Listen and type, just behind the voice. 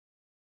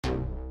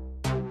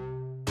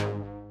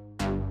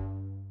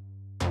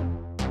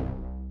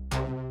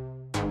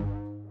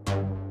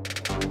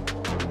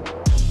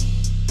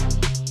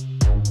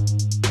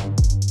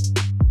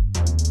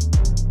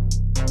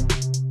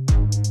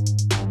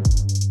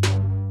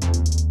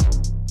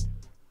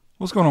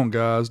What's going on,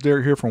 guys?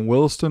 Derek here from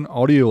Williston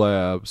Audio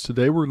Labs.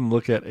 Today we're going to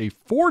look at a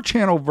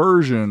 4-channel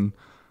version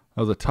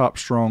of the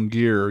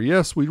TopStrongGear.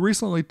 Yes, we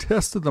recently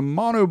tested the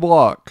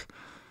monoblock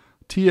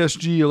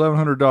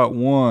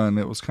TSG-250.4.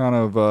 It was kind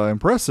of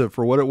impressive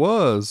for what it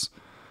was.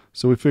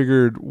 So we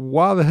figured,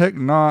 why the heck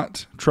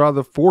not try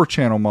the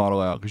 4-channel model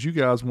out? Because you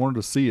guys wanted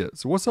to see it.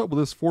 So what's up with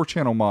this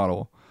 4-channel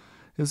model?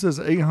 It says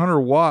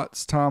 800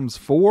 watts times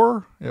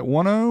 4 at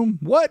 1 ohm.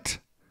 What?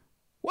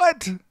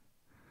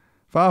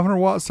 500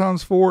 watts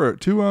times 4 at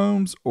 2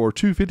 ohms, or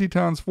 250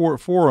 times 4 at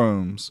 4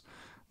 ohms.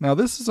 Now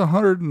this is a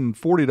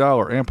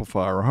 $140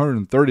 amplifier,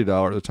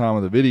 $130 at the time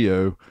of the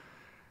video.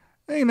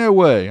 Ain't no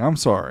way, I'm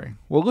sorry.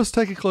 Well, let's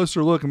take a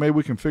closer look and maybe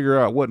we can figure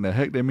out what in the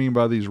heck they mean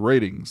by these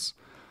ratings.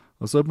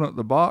 Let's open up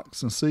the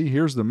box and see.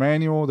 Here's the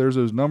manual. There's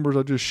those numbers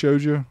I just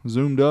showed you,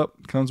 zoomed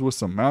up. Comes with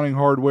some mounting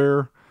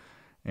hardware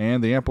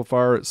and the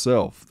amplifier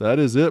itself. That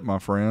is it, my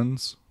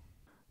friends.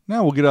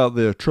 Now we'll get out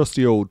the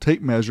trusty old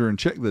tape measure and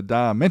check the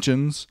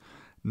dimensions.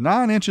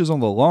 9 inches on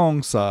the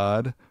long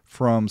side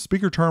from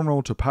speaker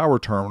terminal to power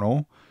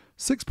terminal,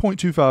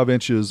 6.25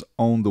 inches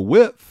on the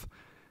width,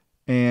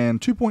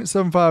 and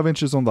 2.75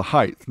 inches on the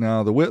height.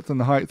 Now the width and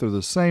the height are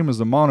the same as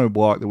the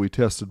monoblock that we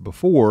tested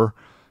before,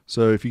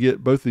 so if you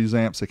get both of these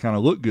amps, they kind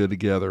of look good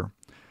together.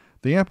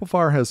 The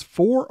amplifier has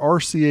 4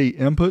 RCA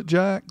input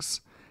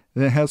jacks,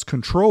 and it has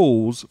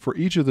controls for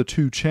each of the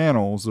 2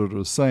 channels that are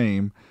the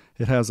same.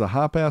 It has a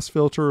high-pass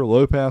filter,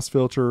 low-pass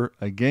filter,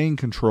 a gain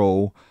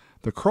control,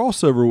 the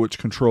crossover, which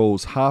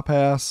controls high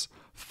pass,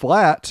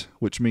 flat,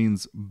 which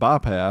means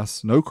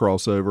bypass, no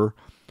crossover,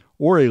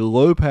 or a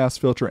low pass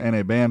filter and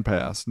a band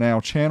pass. Now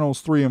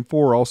channels 3 and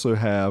 4 also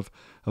have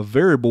a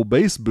variable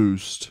bass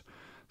boost,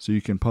 so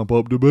you can pump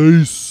up the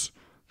bass.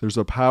 There's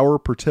a power,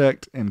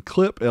 protect, and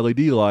clip LED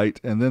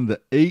light, and then the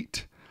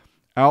 8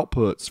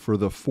 outputs for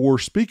the 4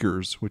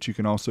 speakers, which you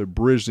can also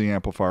bridge the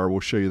amplifier.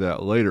 We'll show you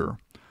that later.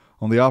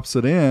 On the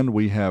opposite end,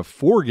 we have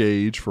 4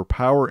 gauge for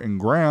power and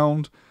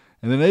ground,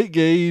 and then 8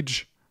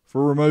 gauge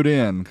for remote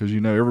in, because you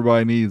know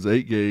everybody needs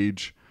 8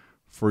 gauge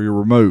for your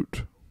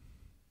remote.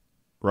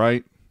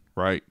 Right?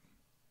 Right.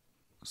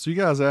 So you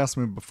guys asked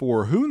me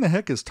before, who in the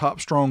heck is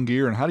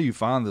TopStrongGear and how do you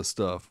find this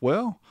stuff?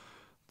 Well,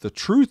 the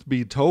truth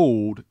be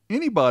told,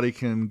 anybody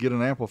can get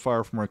an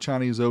amplifier from a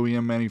Chinese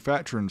OEM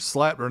manufacturer and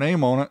slap their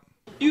name on it.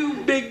 You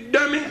big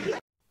dummy!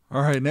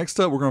 Alright, next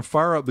up we're going to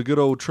fire up the good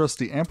old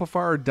trusty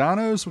amplifier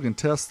Dyno so we can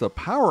test the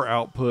power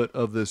output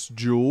of this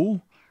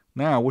jewel.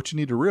 Now, what you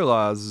need to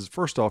realize is,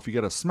 first off, you got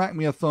to smack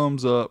me a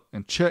thumbs up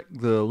and check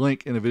the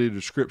link in the video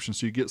description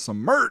so you get some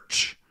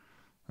merch.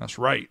 That's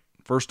right.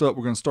 First up,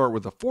 we're going to start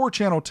with a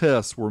 4-channel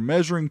test. We're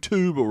measuring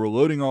 2, but we're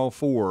loading all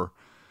 4.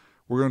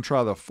 We're going to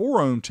try the 4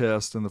 ohm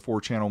test in the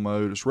 4-channel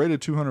mode. It's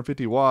rated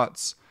 250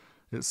 watts.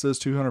 It says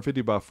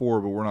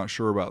 250/4, but we're not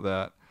sure about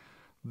that.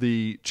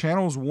 The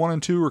channels 1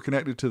 and 2 are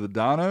connected to the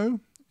dyno,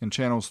 and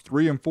channels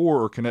 3 and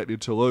 4 are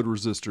connected to load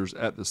resistors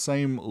at the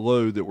same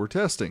load that we're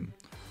testing.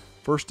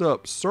 First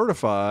up,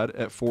 certified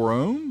at 4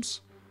 ohms.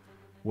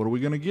 What are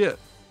we going to get?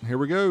 Here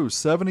we go,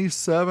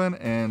 77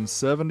 and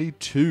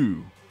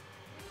 72.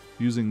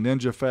 Using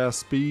Ninja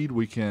Fast Speed,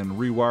 we can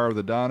rewire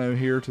the dyno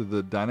here to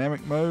the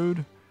dynamic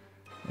mode.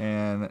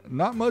 And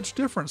not much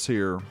difference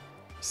here.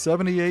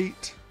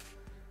 78,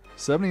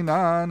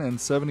 79, and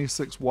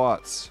 76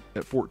 watts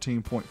at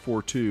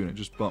 14.42, and it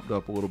just bumped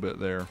up a little bit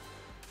there.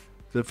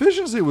 The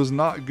efficiency was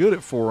not good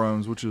at 4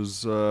 ohms, which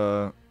is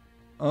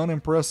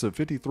unimpressive,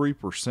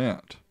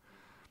 53%.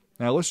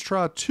 Now let's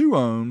try 2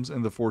 ohms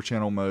in the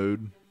 4-channel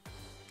mode.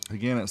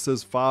 Again, it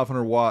says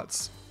 500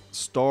 watts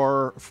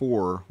star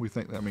 4. We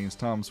think that means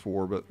times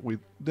 4, but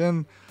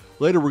then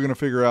later we're going to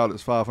figure out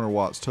it's 500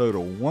 watts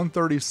total.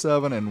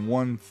 137 and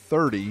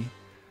 130.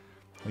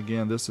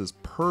 Again, this is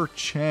per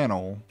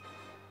channel,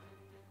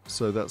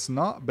 so that's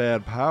not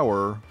bad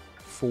power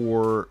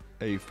for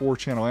a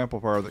 4-channel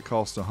amplifier that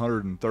costs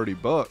 130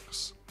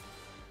 bucks.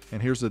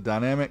 And here's the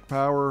dynamic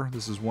power.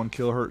 This is 1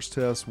 kilohertz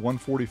test,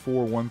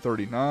 144,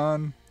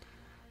 139.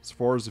 As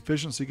far as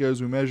efficiency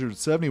goes, we measured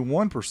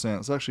 71%.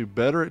 It's actually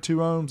better at 2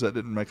 ohms. That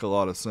didn't make a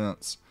lot of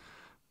sense.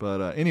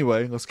 But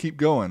anyway, let's keep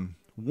going.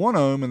 1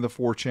 ohm in the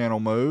 4-channel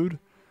mode,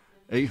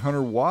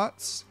 800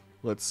 watts.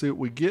 Let's see what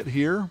we get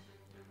here.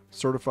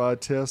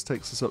 Certified test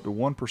takes us up to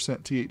 1%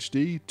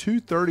 THD,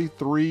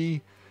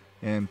 233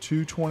 and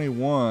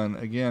 221.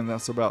 Again,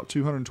 that's about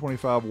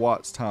 225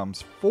 watts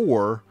times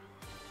 4,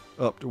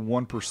 up to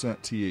 1%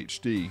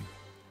 THD.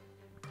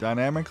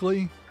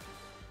 Dynamically,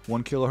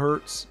 1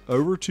 kilohertz,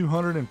 over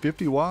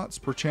 250 watts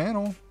per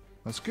channel.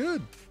 That's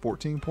good.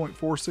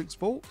 14.46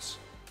 volts.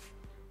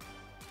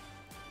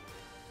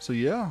 So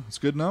yeah, it's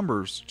good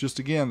numbers. Just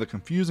again, the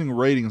confusing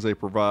ratings they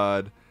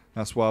provide.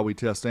 That's why we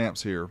test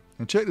amps here.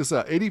 And check this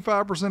out,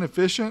 85%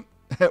 efficient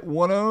at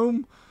 1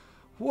 ohm.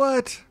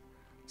 What?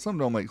 Something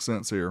don't make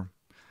sense here.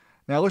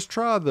 Now let's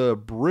try the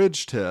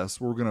bridge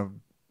test. We're going to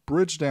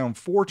bridge down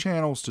 4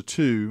 channels to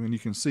 2. And you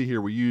can see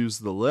here we use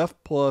the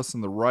left plus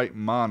and the right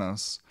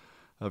minus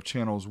of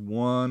channels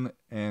 1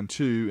 and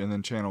 2, and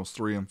then channels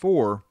 3 and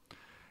 4.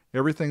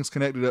 Everything's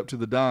connected up to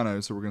the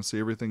dyno, so we're going to see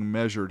everything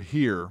measured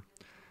here.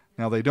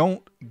 Now they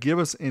don't give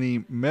us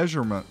any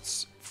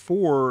measurements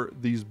for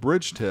these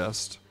bridge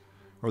tests,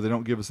 or they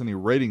don't give us any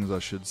ratings, I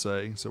should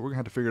say, so we're gonna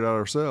have to figure it out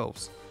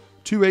ourselves.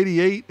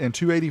 288 and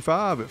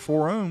 285 at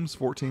 4 ohms,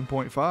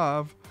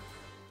 14.5,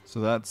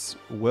 so that's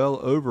well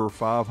over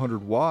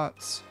 500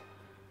 watts.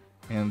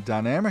 And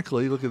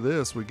dynamically, look at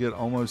this, we get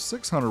almost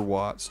 600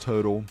 watts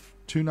total,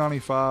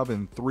 295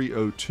 and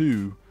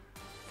 302,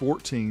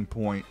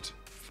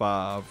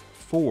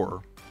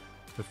 14.54.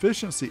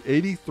 Efficiency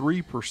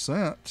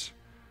 83%,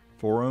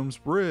 4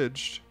 ohms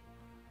bridged,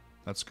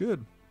 that's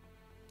good.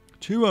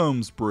 2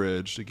 ohms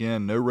bridged,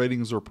 again, no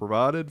ratings are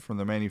provided from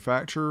the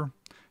manufacturer,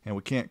 and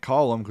we can't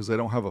call them because they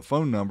don't have a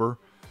phone number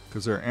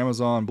because they're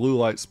Amazon Blue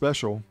Light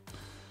Special.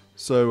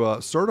 So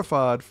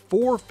certified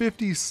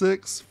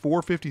 456,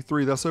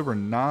 453, that's over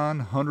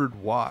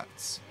 900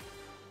 watts.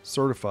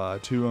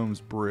 Certified, 2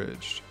 ohms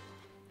bridged.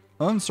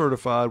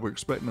 Uncertified, we're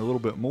expecting a little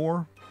bit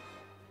more,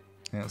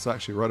 and it's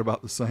actually right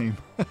about the same.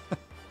 A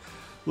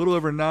little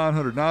over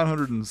 900,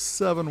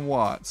 907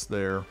 watts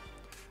there.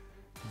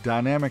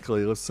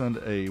 Dynamically, let's send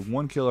a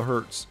 1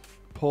 kilohertz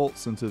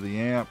pulse into the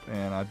amp,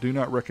 and I do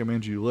not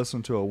recommend you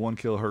listen to a 1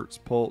 kilohertz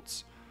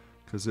pulse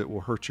because it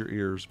will hurt your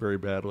ears very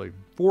badly.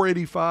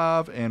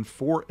 485 and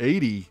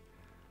 480,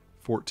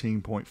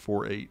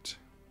 14.48.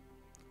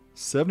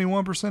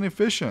 71%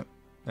 efficient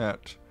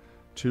at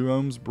 2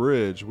 ohms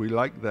bridge. We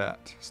like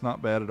that. It's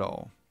not bad at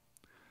all.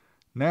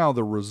 Now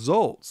the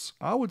results,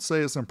 I would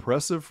say it's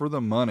impressive for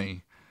the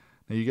money.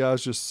 Now you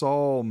guys just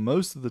saw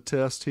most of the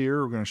test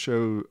here. We're going to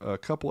show a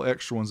couple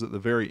extra ones at the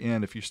very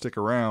end if you stick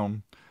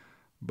around.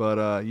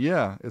 But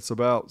yeah, it's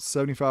about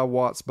 75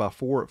 watts by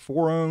 4 at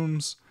 4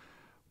 ohms,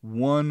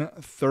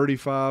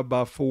 135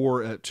 by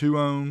 4 at 2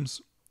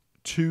 ohms,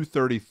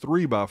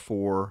 233 by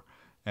 4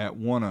 at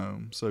 1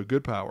 ohm. So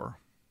good power.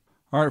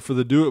 All right, for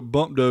the Do It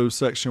Bump Dose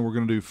section, we're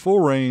going to do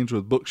full range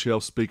with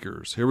bookshelf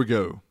speakers. Here we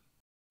go.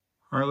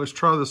 All right, let's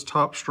try this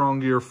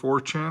TopStrongGear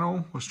 4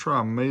 channel. Let's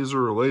try a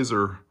Mazer or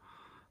Laser.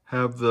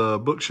 Have the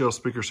bookshelf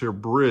speakers here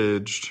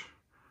bridged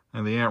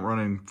and the amp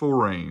running full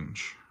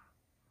range.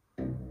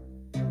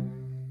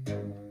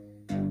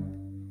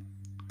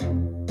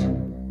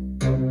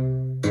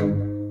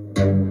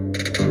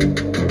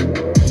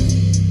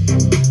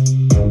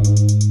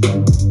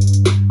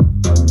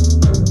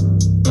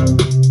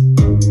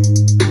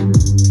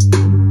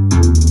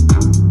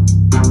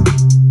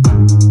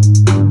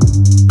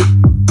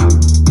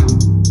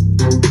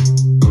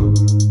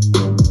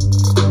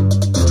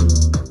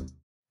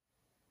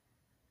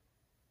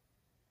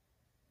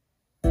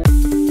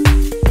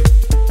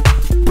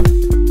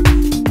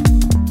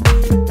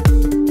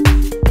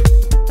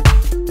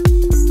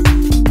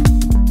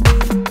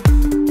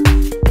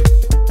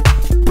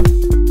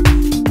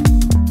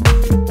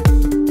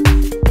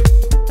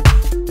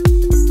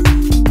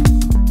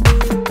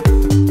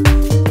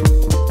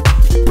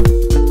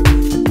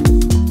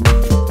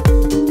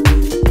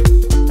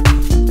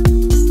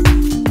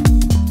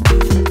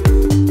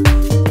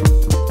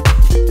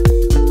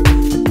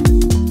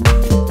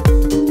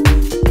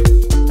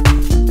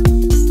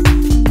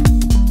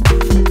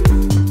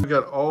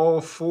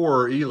 All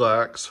 4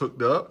 ELACs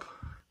hooked up.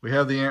 We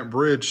have the amp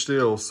bridge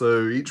still,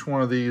 so each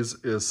one of these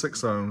is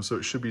 6 ohms, so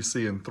it should be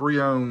seeing 3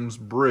 ohms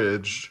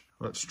bridged.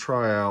 Let's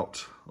try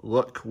out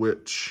Luck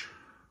Witch.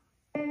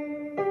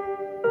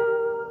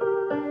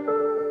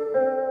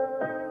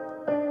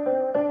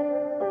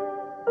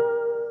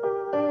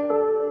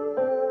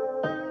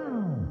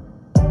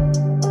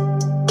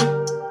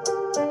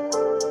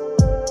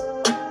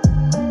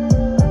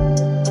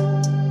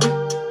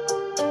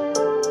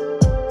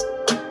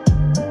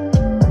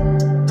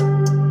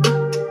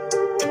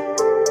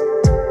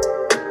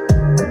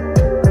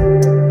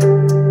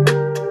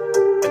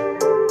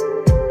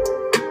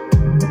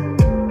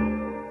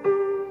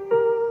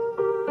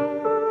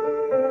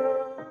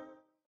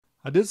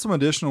 I did some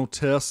additional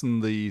tests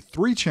in the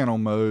 3-channel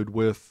mode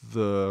with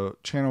the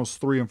channels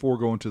 3 and 4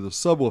 going to the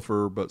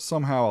subwoofer, but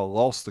somehow I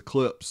lost the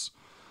clips,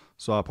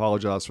 so I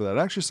apologize for that. It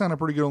actually sounded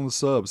pretty good on the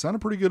sub. It sounded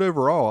pretty good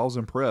overall. I was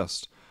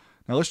impressed.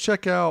 Now let's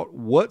check out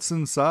what's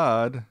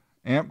inside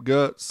amp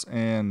guts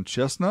and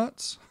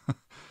chestnuts.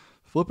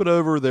 Flip it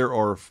over. There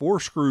are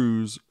 4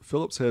 screws,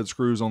 Phillips head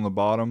screws on the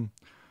bottom.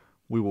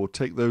 We will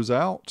take those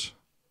out,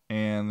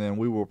 and then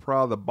we will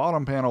pry the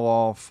bottom panel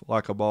off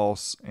like a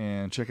boss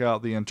and check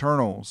out the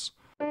internals.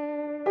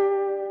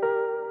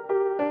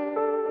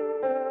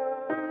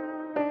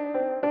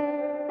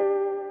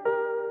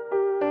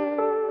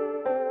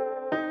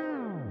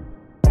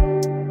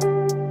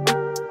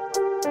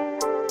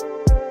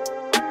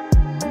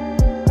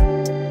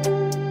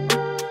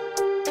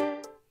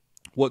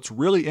 What's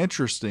really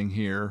interesting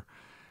here,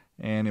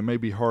 and it may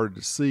be hard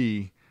to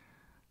see,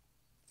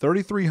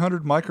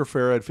 3300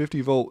 microfarad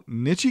 50 volt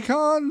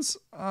Nichicons?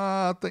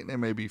 I think they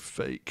may be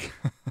fake.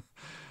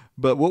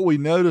 But what we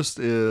noticed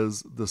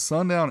is the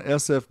Sundown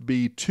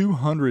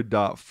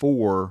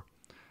SFB-200.4,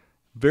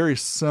 very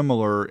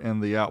similar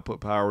in the output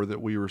power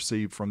that we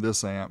received from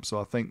this amp. So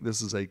I think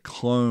this is a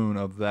clone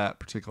of that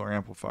particular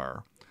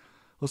amplifier.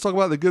 Let's talk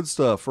about the good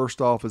stuff. First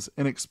off, it's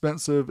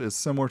inexpensive. It's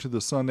similar to the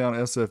Sundown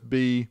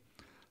SFB.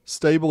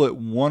 Stable at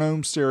 1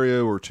 ohm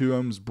stereo or 2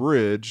 ohms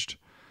bridged.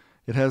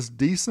 It has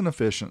decent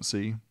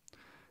efficiency.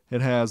 It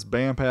has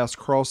bandpass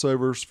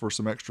crossovers for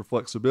some extra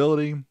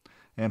flexibility,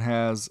 and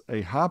has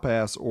a high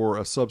pass or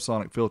a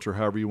subsonic filter,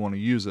 however you want to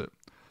use it.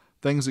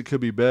 Things that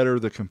could be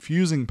better: the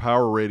confusing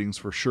power ratings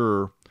for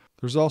sure.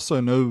 There's also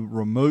no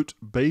remote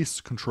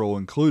bass control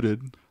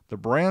included. The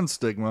brand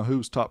stigma: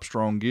 who's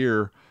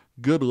TopStrongGear?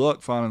 Good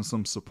luck finding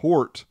some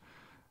support.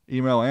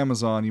 Email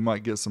Amazon, you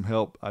might get some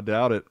help. I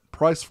doubt it.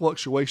 Price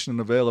fluctuation and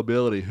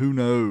availability, who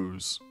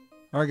knows?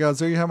 Alright guys,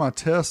 there you have my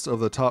test of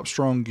the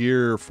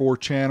TopStrongGear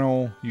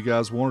 4-channel. You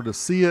guys wanted to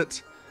see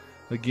it.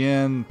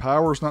 Again,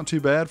 power's not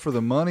too bad for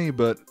the money,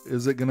 but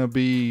is it going to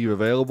be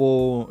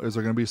available? Is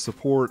there going to be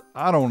support?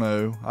 I don't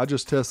know. I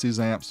just test these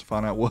amps to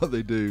find out what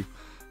they do.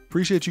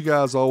 Appreciate you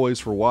guys always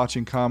for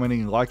watching,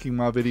 commenting, and liking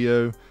my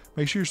video.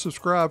 Make sure you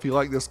subscribe if you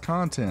like this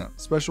content.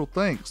 Special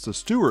thanks to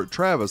Stuart,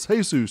 Travis,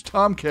 Jesus,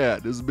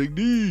 Tomcat. This is Big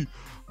D.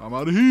 I'm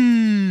out of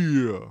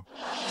here.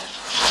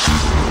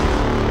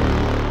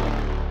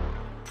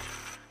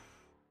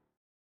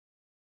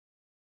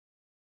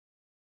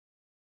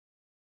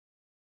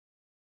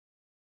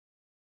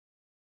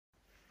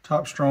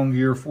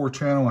 TopStrongGear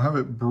 4-channel. I have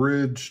it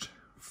bridged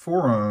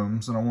 4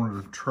 ohms, and I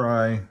wanted to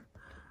try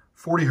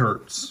 40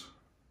 hertz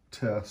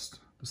test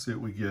to see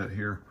what we get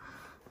here.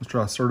 Let's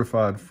try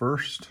certified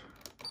first.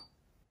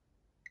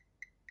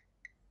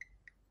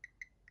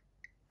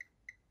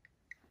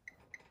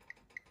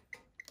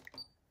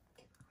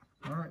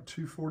 All right,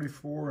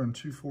 244 and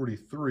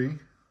 243.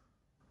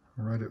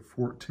 Right at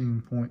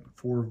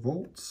 14.4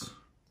 volts.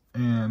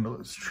 And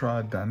let's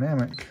try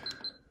dynamic.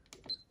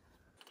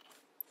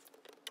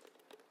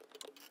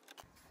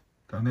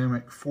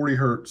 Dynamic 40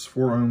 hertz,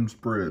 4 ohms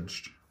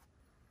bridged.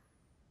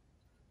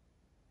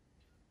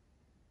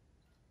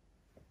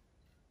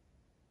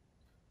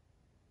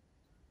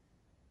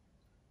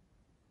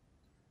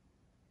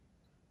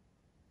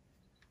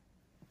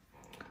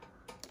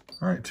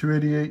 All right,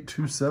 288,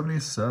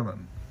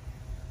 277.